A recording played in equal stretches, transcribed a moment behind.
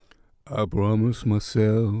I promise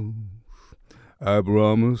myself, I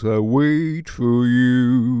promise I wait for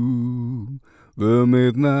you. The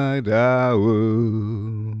midnight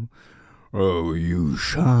hour, oh, you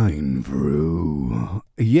shine through.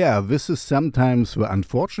 Yeah, this is sometimes the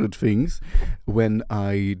unfortunate things when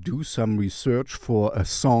I do some research for a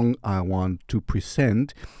song I want to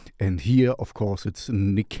present. And here, of course, it's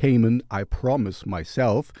Nick Cayman, I promise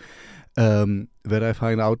myself. That I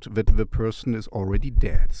find out that the person is already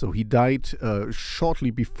dead. So he died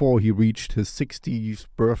shortly before he reached his 60th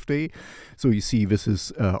birthday. So you see, this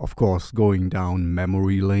is, of course, going down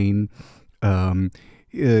memory lane.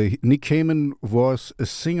 Nick Cayman was a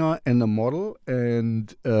singer and a model,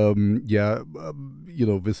 and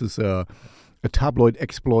this is a tabloid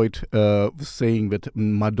exploit saying that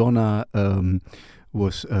Madonna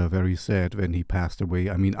was very sad when he passed away.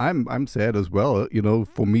 I mean, I'm sad as well. You know,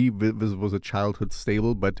 for me, this was a childhood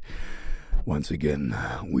staple, but once again,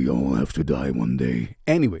 we all have to die one day.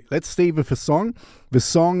 Anyway, let's stay with the song. The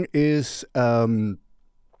song is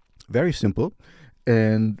very simple,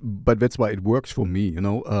 but that's why it works for me. You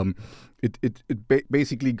know, it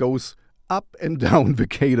basically goes up and down the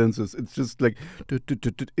cadences. It's just like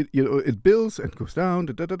it builds and goes down.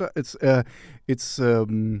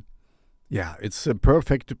 It's a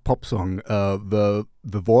perfect pop song. The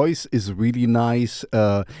voice is really nice.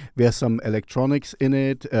 There's some electronics in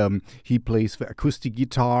it. He plays the acoustic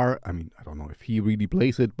guitar. I mean, I don't know if he really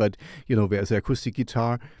plays it, but there's the acoustic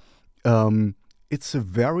guitar. It's a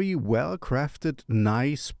very well-crafted,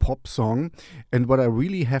 nice pop song. And what I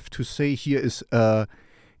really have to say here is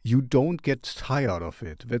you don't get tired of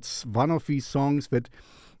it. That's one of these songs that,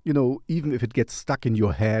 even if it gets stuck in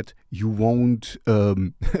your head, you won't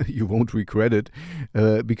you won't regret it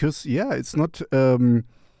because it's not.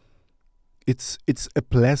 It's a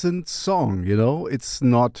pleasant song, It's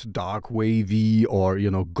not dark wavy or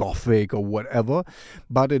gothic or whatever,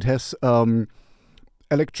 but it has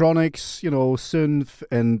electronics, synth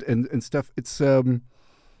and stuff.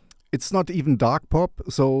 It's not even dark pop,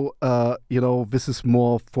 so this is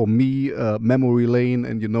more for me memory lane,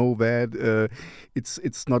 and that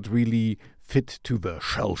it's not really fit to the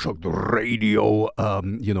shell-shocked radio,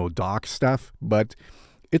 dark stuff, but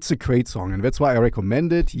it's a great song, and that's why I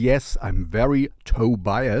recommend it. Yes, I'm very toe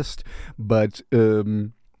biased, but by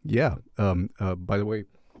the way,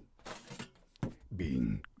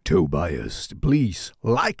 being toe biased, please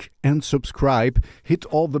like and subscribe, hit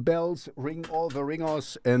all the bells, ring all the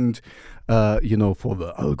ringers, and for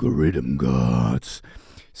the algorithm gods.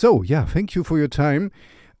 So thank you for your time.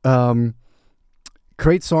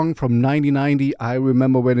 Great song from 1990. I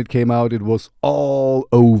remember when it came out, it was all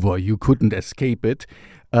over. You couldn't escape it,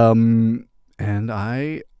 and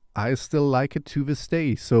I still like it to this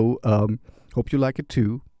day. So hope you like it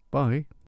too. Bye.